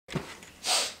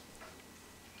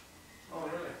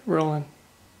rolling.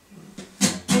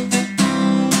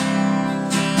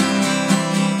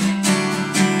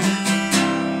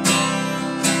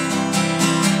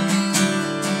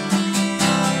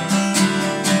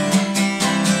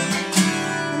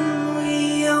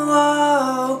 We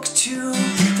awoke to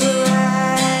the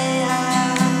rain.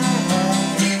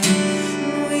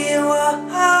 We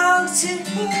awoke to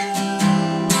the rain.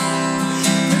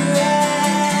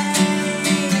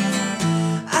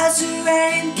 As the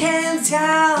rain came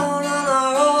down on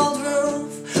our old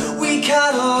roof, we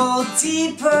cuddled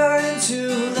deeper into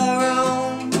the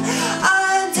room.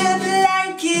 Under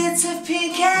blankets of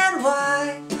pink and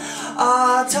white,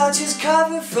 our touches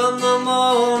covered from the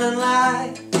morning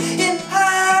light. In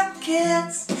her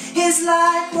kiss is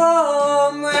like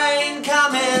warm rain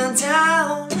coming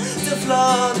down to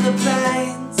flood the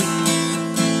plains.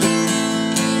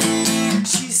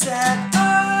 She said,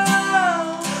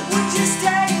 oh, would you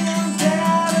stay in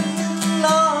bed a little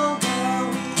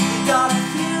longer? Got a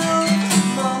few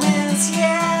moments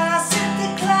yet. I set the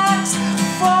clocks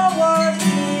forward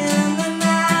in the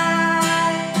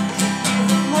night.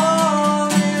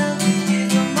 Give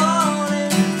the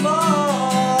morning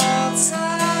more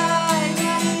time.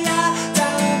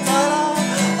 Yadda-da-da-da,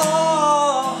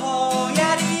 oh,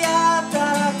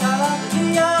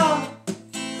 yadda-da-da-da,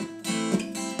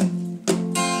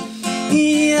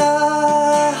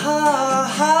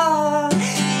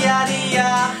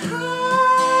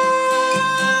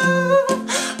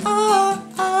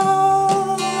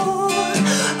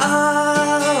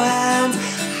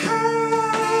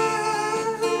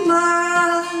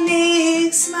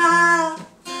 smile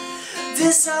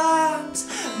disarms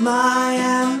my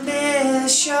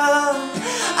ambition.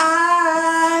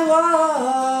 I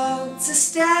want to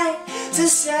stay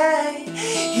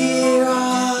here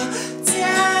all day.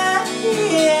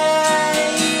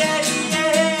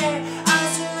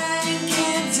 As the rain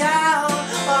came down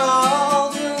on our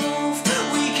old roof,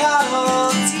 we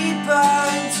cuddled deeper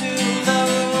into the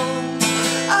room.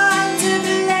 Under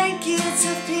blankets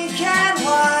of pink and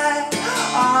white,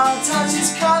 our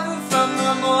touches covered from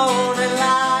the morning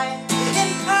light. In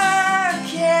her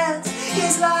kiss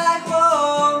is like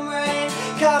warm rain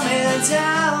coming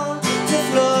down to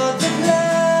flood the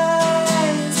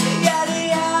plains.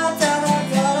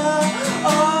 Yadda-yadda-da-da,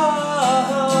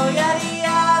 oh,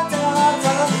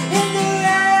 yadda-yadda-da. And the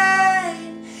rain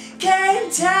came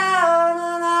down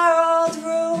on our old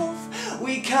roof,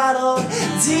 we cuddled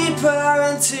deeper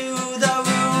into the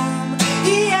room.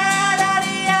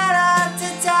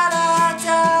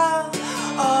 Yadda-yadda-da-da-da,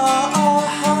 oh,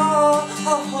 oh, oh,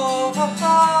 oh, oh,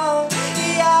 oh.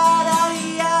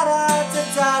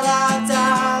 Yadda-yadda-da-da-da,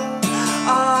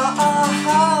 oh, oh,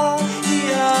 oh,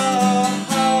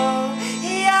 yeah, oh.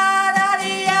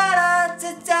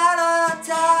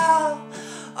 Yadda-yadda-da-da-da,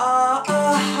 oh, oh,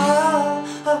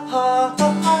 oh, oh,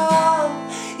 oh.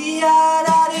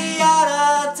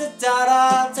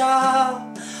 Yadda-yadda-da-da-da,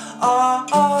 oh,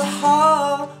 oh.